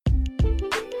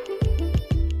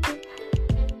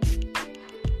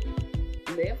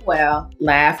Live well,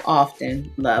 laugh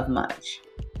often, love much.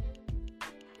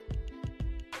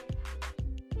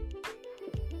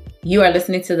 You are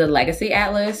listening to the Legacy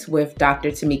Atlas with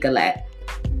Dr. Tamika Lett.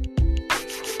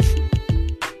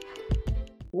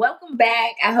 Welcome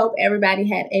back. I hope everybody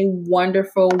had a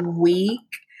wonderful week.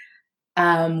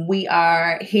 We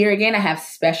are here again. I have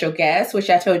special guests,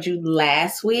 which I told you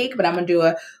last week, but I'm going to do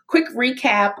a quick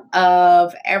recap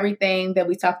of everything that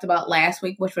we talked about last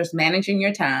week, which was managing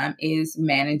your time is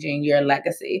managing your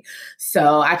legacy.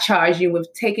 So I charge you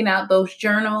with taking out those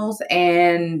journals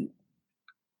and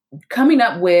coming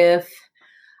up with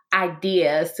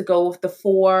ideas to go with the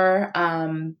four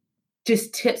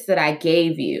just tips that I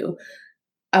gave you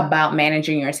about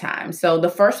managing your time. So the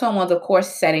first one was, of course,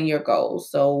 setting your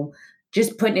goals. So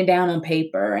just putting it down on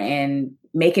paper and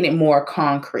making it more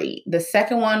concrete. The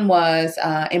second one was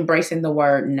embracing the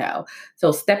word no.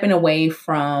 So stepping away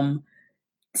from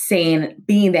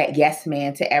being that yes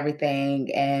man to everything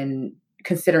and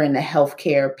considering the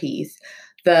healthcare piece.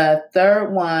 The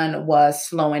third one was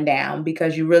slowing down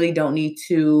because you really don't need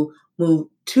to move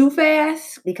too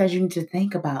fast because you need to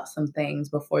think about some things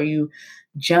before you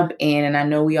jump in. And I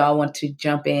know we all want to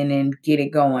jump in and get it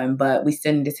going, but we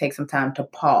still need to take some time to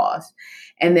pause.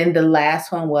 And then the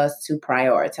last one was to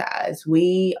prioritize.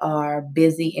 We are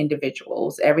busy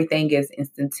individuals. Everything is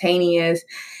instantaneous,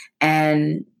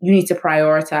 and you need to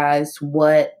prioritize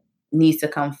what needs to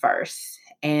come first.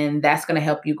 And that's going to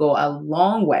help you go a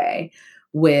long way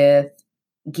with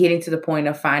getting to the point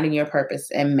of finding your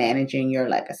purpose and managing your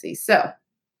legacy. So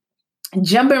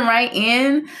jumping right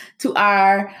in to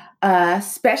our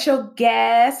special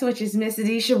guest, which is Miss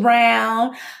Adisha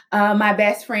Brown, my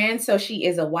best friend. So she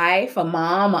is a wife, a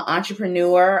mom, an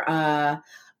entrepreneur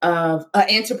of an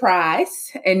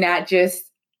enterprise and not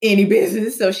just any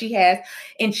business. So she has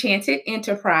Enchanted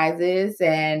Enterprises,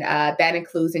 and that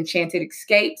includes Enchanted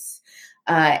Escapes,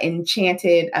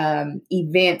 Enchanted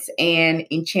Events, and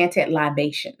Enchanted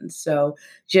Libations. So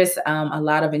just a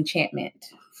lot of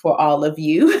enchantment for all of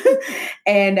you.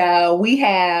 And we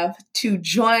have two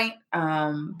joint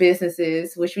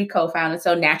businesses, which we co-founded.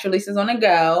 So Natural Leases on the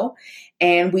Go.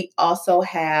 And we also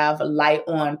have Light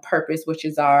on Purpose, which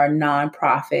is our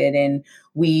nonprofit. And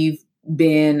we've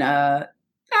been, I'd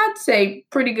say,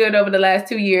 pretty good over the last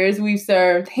 2 years. We've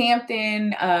served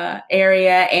Hampton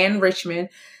area and Richmond.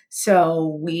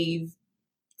 So we've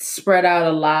spread out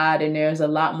a lot, and there's a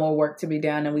lot more work to be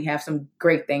done. And we have some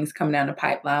great things coming down the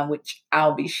pipeline, which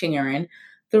I'll be sharing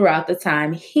throughout the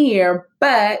time here.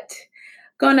 But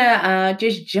gonna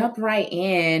just jump right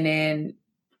in. And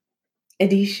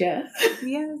Adisha.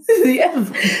 Yes.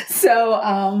 Yes. So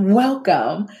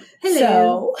welcome. Hello.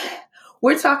 So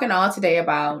we're talking all today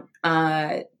about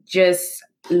just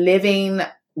living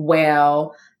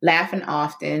well, laughing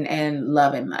often, and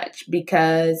loving much,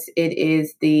 because it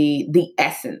is the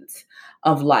essence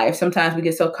of life. Sometimes we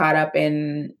get so caught up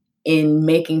in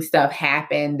making stuff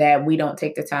happen that we don't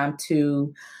take the time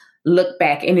to look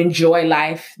back and enjoy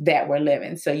life that we're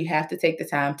living. So you have to take the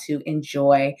time to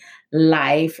enjoy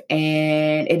life.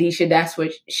 And Adisha, that's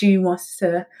what she wants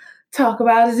to talk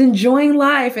about, is enjoying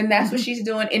life. And that's what she's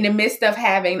doing in the midst of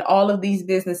having all of these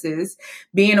businesses,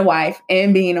 being a wife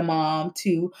and being a mom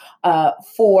to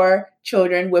 4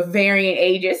 children with varying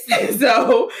ages.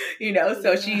 So,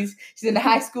 so she's in the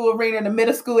high school arena, the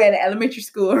middle school, and the elementary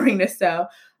school arena. So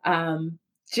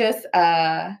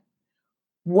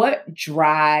what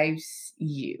drives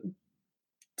you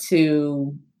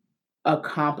to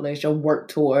accomplish or work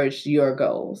towards your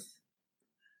goals?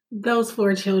 Those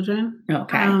 4 children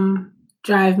Okay.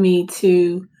 Drive me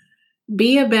to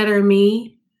be a better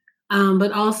me,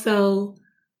 but also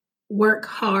work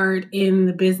hard in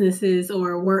the businesses,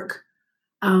 or work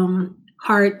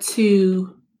hard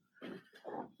to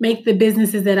make the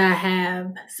businesses that I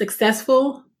have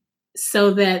successful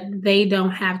so that they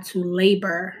don't have to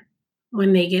labor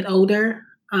when they get older.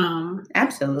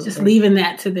 Absolutely. Just leaving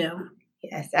that to them.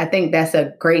 Yes, I think that's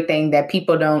a great thing that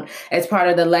people don't, as part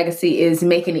of the legacy, is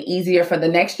making it easier for the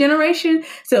next generation.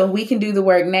 So we can do the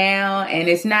work now. And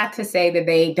it's not to say that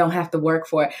they don't have to work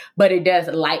for it, but it does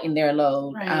lighten their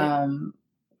load. Right.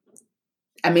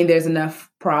 There's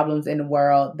enough problems in the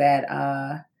world that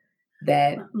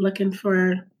looking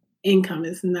for income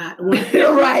is not what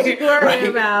right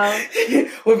about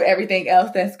with everything else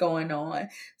that's going on.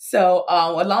 So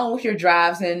along with your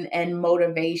drives and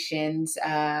motivations,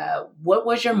 what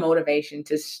was your motivation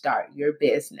to start your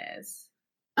business?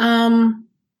 I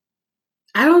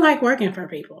don't like working for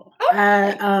people.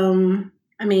 Okay.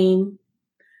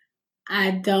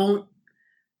 I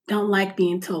don't like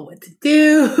being told what to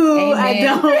do.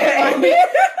 Amen.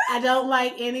 I don't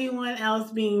like anyone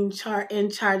else being in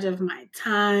charge of my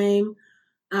time.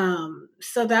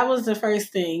 So that was the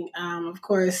first thing. Of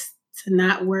course, to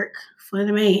not work for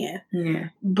the man. Yeah.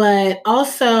 But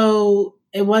also,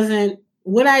 it wasn't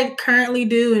what I currently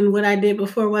do, and what I did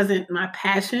before wasn't my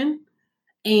passion.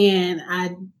 And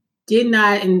I did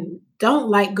not and don't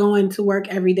like going to work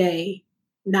every day,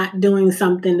 not doing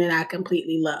something that I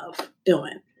completely love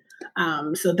doing.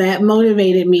 So that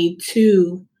motivated me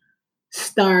to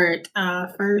start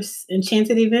first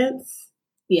Enchanted Events.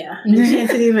 Yeah,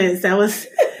 Enchanted Events. That was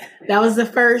the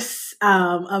first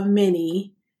of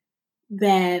many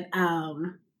that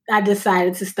I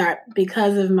decided to start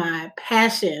because of my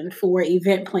passion for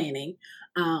event planning.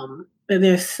 But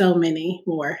there's so many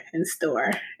more in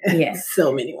store. Yes.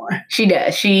 So many more. She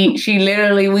does. She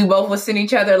literally, we both will send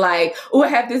each other like, oh, I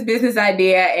have this business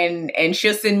idea, and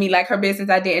she'll send me like her business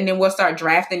idea, and then we'll start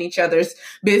drafting each other's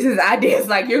business ideas.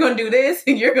 Like, you're gonna do this,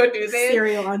 and you're gonna do this.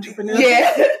 Serial entrepreneur.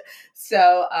 Yeah.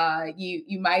 So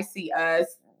you might see us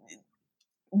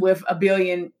with a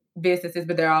billion businesses,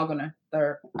 but they're all gonna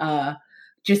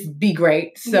just be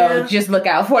great. So just look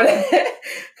out for that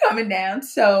coming down.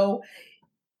 So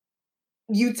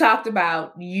you talked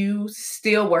about you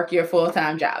still work your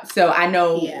full-time job. So I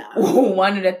know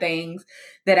one of the things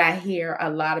that I hear a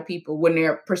lot of people when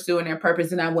they're pursuing their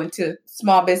purpose, and I went to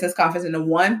small business conference, and the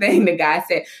one thing the guy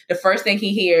said, the first thing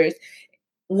he hears,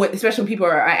 especially when people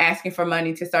are asking for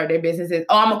money to start their business, is,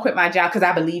 oh, I'm gonna quit my job because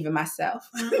I believe in myself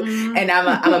and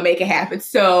I'm gonna make it happen.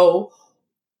 So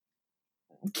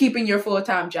keeping your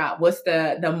full-time job, what's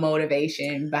the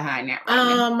motivation behind that?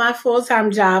 My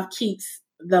full-time job keeps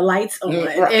the lights on,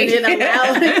 right.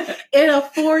 And it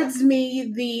affords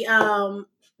me the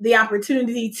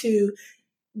opportunity to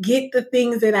get the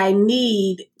things that I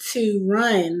need to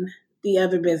run the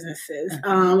other businesses.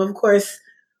 Of course,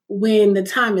 when the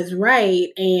time is right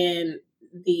and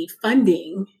the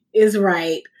funding is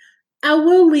right, I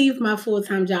will leave my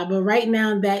full-time job, but right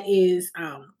now that is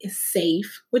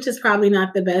safe, which is probably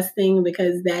not the best thing,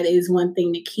 because that is one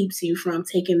thing that keeps you from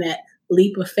taking that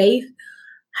leap of faith.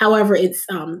 However, it's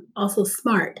also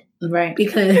smart, right?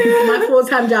 Because my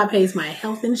full-time job pays my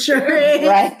health insurance.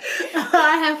 Right.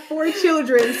 I have 4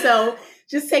 children, so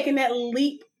just taking that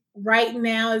leap right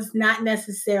now is not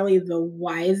necessarily the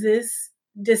wisest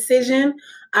decision,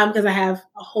 because I have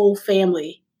a whole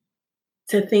family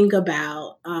to think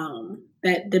about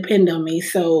that depend on me.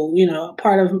 So,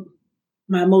 part of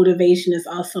my motivation is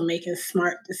also making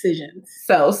smart decisions.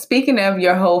 So, speaking of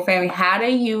your whole family, how do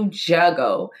you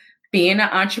juggle being an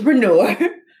entrepreneur,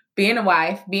 being a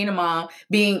wife, being a mom,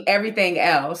 being everything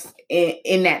else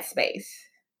in that space?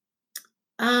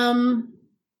 Sometimes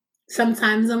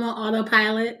I'm on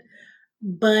autopilot,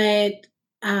 but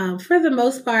for the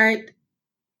most part,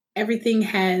 everything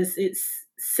has its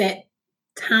set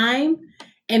time.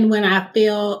 And when I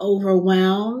feel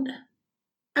overwhelmed,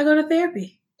 I go to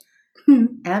therapy.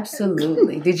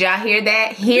 Absolutely. Did y'all hear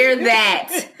that? Hear that.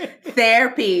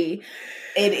 Therapy.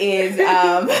 It is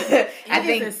I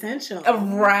think essential.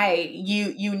 Right.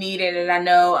 You need it. And I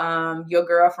know your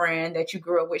girlfriend that you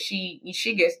grew up with, she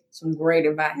gets some great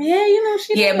advice. Yeah,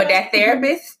 she does. But that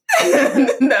therapist,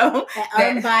 no.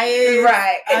 Unbiased.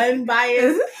 Right.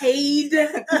 Unbiased paid.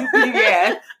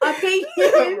 Yeah.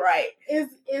 Opinion. Right. Is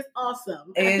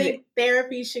awesome. I think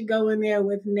therapy should go in there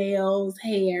with nails,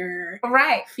 hair,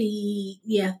 right, feet.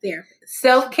 Yeah, therapy.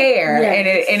 Self-care.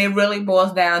 Yes. And it really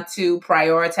boils down to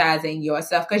prioritizing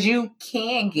yourself, because you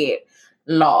can get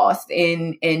lost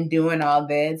in doing all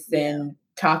this and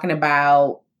talking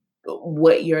about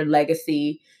what your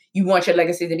legacy, you want your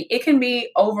legacy to be. It can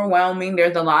be overwhelming.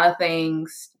 There's a lot of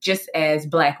things just as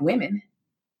Black women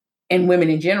and women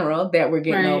in general that we're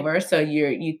getting over. So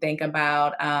you think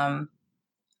about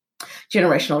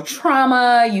generational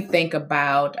trauma, you think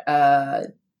about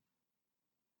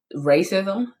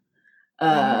racism,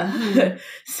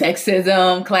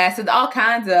 sexism,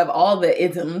 classism, all the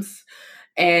isms,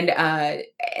 and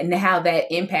how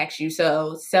that impacts you.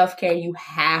 So self-care, you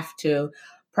have to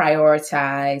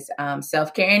prioritize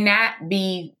self-care and not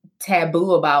be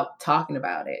taboo about talking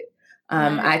about it.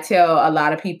 I tell a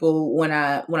lot of people when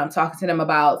I'm talking to them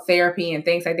about therapy and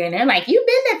things like that, and they're like, "You've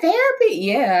been to therapy?"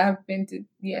 Yeah, I've been to.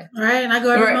 Yeah, right. And I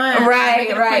go every month.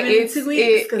 Right. It's 2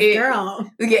 weeks,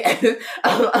 girl. Yeah,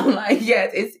 I'm like,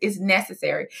 yes, it's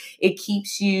necessary. It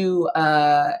keeps you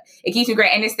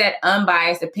great, and it's that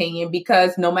unbiased opinion,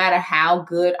 because no matter how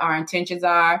good our intentions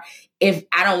are, if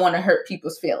I don't want to hurt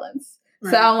people's feelings.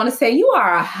 Right. So I want to say, you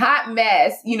are a hot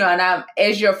mess, and I'm,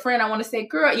 as your friend, I want to say,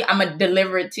 girl, I'm going to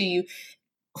deliver it to you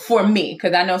for me,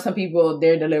 because I know some people,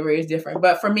 their delivery is different.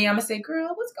 But for me, I'm going to say,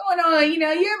 girl, what's going on?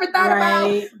 You ever thought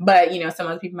about? But, some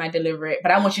other people might deliver it.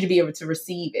 But I want you to be able to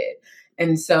receive it.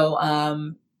 And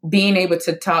so being able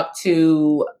to talk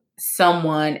to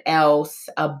someone else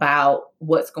about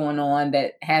what's going on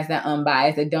that has that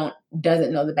unbiased, that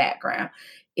doesn't know the background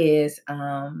is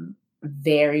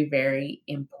very, very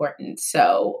important.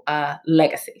 So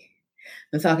legacy.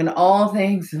 I'm talking all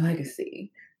things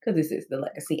legacy, because this is the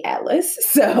Legacy Atlas.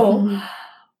 So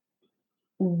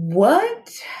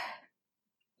what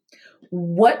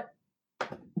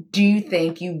do you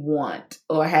think you want,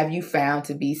 or have you found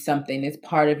to be something that's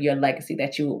part of your legacy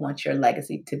that you would want your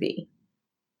legacy to be?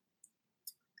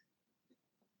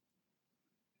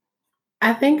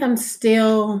 I think I'm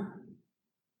still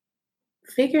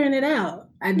figuring it out.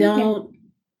 I don't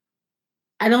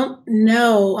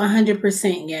know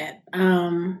 100% yet.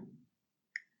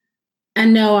 I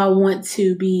know I want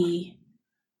to be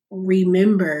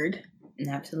remembered.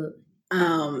 Absolutely.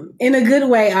 In a good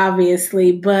way,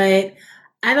 obviously, but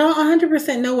I don't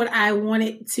 100% know what I want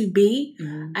it to be.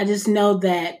 Mm-hmm. I just know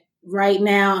that right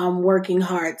now I'm working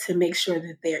hard to make sure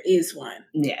that there is one.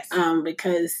 Yes.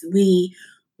 Because we,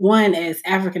 as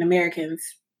African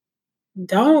Americans,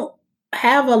 don't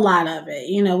have a lot of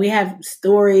it. We have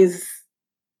stories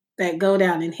that go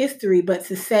down in history, but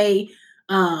to say,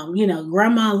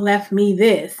 grandma left me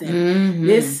this and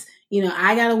this,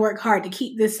 I got to work hard to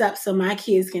keep this up so my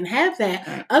kids can have that.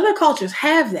 Right. Other cultures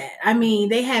have that. I mean,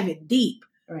 they have it deep.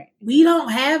 Right. We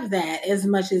don't have that as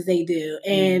much as they do.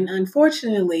 And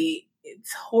unfortunately,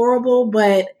 it's horrible.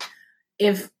 But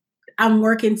if I'm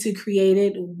working to create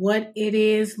it, what it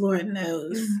is, Lord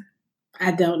knows.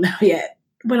 I don't know yet,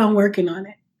 but I'm working on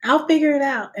it. I'll figure it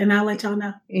out and I'll let y'all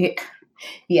know. Yeah.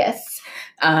 Yes.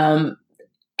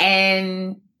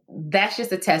 And that's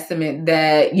just a testament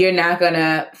that you're not going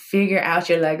to figure out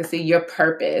your legacy, your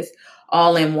purpose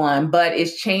all in one, but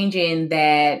it's changing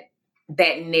that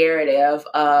narrative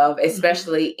of,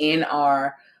 especially in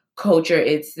our culture,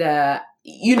 it's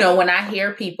when I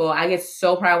hear people, I get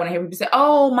so proud when I hear people say,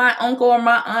 oh, my uncle or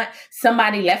my aunt,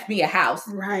 somebody left me a house.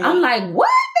 Right. I'm like, what?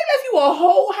 They left you a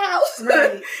whole house?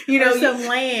 Right. Or some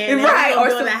land. Right. Or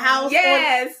some house.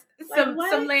 Yes. Some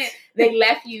land. They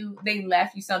left you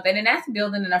something. And that's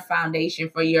building a foundation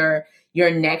for your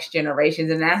next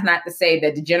generations. And that's not to say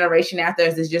that the generation after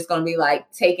us is just going to be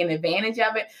like taking advantage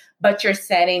of it, but you're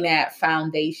setting that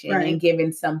foundation and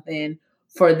giving something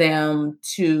for them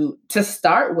to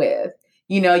start with.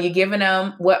 You're giving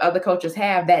them what other cultures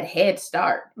have, that head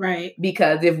start. Right.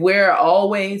 Because if we're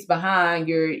always behind,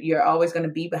 you're always going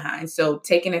to be behind. So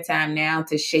taking the time now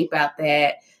to shape out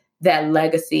that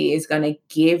legacy is going to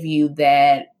give you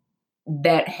that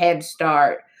head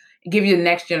start, give you the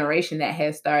next generation that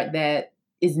head start that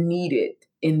is needed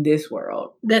in this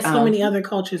world. That so many other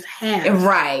cultures have.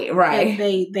 Right.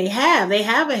 They have a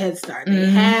head start.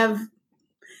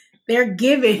 They're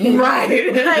given. Right.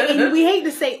 And we hate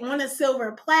to say on a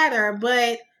silver platter,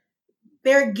 but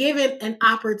they're given an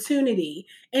opportunity.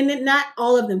 And then not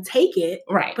all of them take it.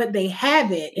 Right. But they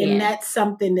have it. And that's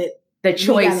something that the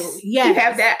choice. You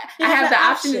have that. I have the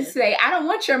option to say, I don't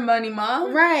want your money,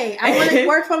 Mom. Right. I want to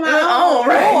work for my own.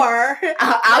 Right. Or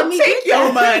I'll take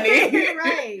your money.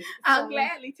 Right. I'll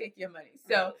gladly take your money.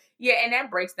 So and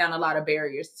that breaks down a lot of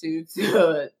barriers to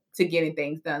getting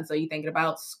things done. So you're thinking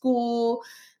about school,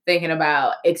 thinking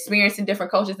about experiencing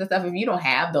different cultures and stuff. If you don't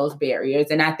have those barriers,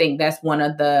 and I think that's one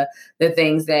of the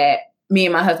things that me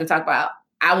and my husband talk about.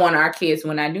 I want our kids,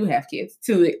 when I do have kids,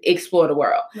 to explore the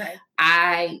world. Right.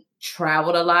 I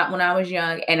traveled a lot when I was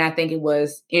young, and I think it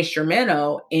was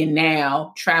instrumental in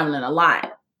now traveling a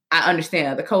lot. I understand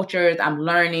other cultures. I'm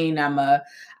learning.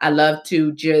 I love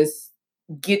to just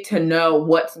get to know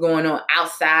what's going on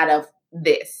outside of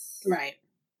this. Right.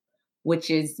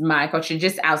 Which is my culture,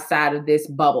 just outside of this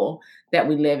bubble that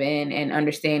we live in, and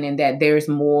understanding that there's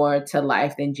more to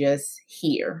life than just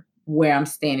here where I'm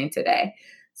standing today.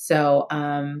 So,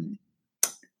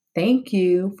 thank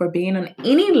you for being on.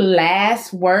 Any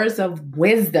last words of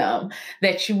wisdom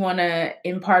that you want to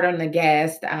impart on the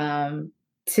guest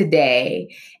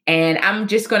today? And I'm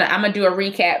gonna do a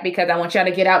recap because I want y'all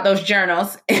to get out those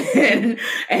journals and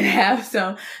have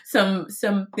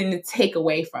something to take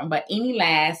away from. But any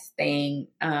last thing?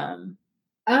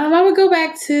 I would go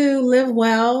back to live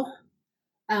well,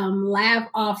 laugh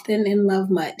often, and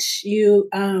love much. You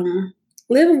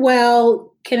live well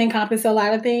can encompass a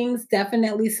lot of things,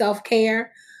 definitely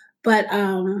self-care, but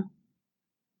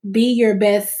be your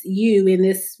best you in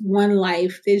this one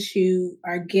life that you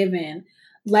are given.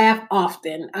 Laugh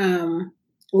often.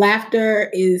 Laughter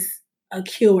is a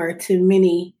cure to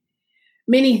many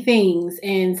many things.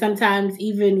 And sometimes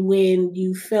even when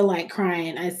you feel like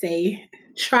crying, I say,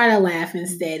 try to laugh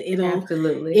instead.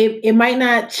 Absolutely. It might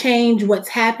not change what's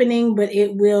happening, but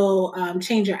it will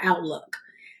change your outlook.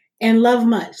 And love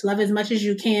much. Love as much as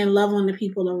you can. Love on the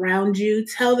people around you.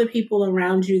 Tell the people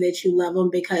around you that you love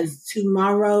them, because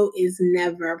tomorrow is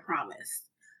never promised.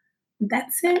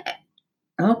 That's it.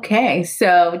 Okay,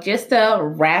 so just to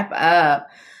wrap up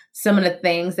some of the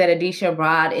things that Adisha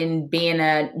brought in being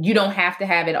you don't have to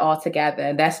have it all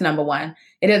together. That's number one.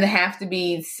 It doesn't have to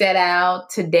be set out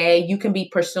today. You can be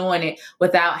pursuing it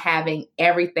without having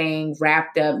everything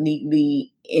wrapped up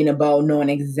neatly in a bow, knowing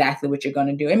exactly what you're going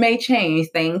to do. It may change.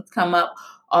 Things come up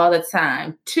all the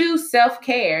time. 2,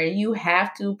 self-care. You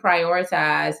have to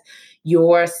prioritize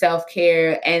your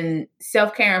self-care, and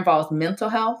self-care involves mental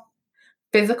health,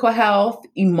 physical health,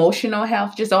 emotional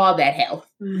health, just all that health.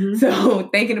 Mm-hmm. So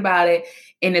thinking about it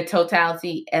in the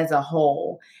totality as a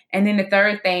whole. And then the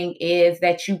third thing is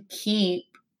that you keep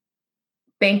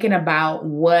thinking about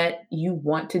what you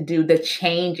want to do, the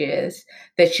changes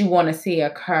that you want to see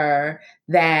occur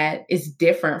that is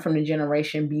different from the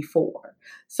generation before.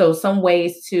 So some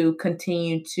ways to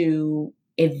continue to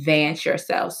advance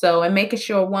yourself. So, and making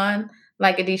sure, one,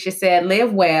 like Adisha said,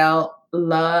 live well,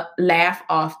 laugh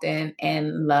often,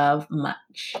 and love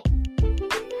much.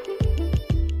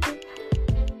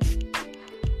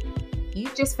 You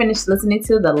just finished listening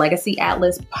to the Legacy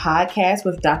Atlas podcast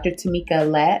with Dr. Tamika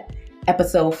Lett,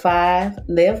 episode 5,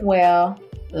 Live Well,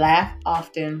 Laugh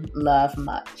Often, Love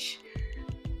Much.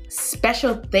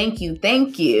 Special thank you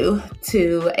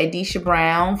to Adisha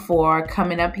Brown for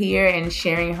coming up here and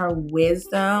sharing her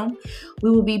wisdom. We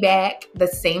will be back the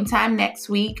same time next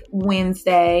week,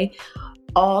 Wednesday,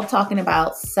 all talking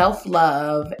about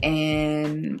self-love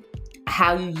and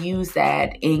how you use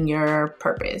that in your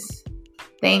purpose.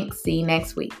 Thanks. See you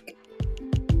next week.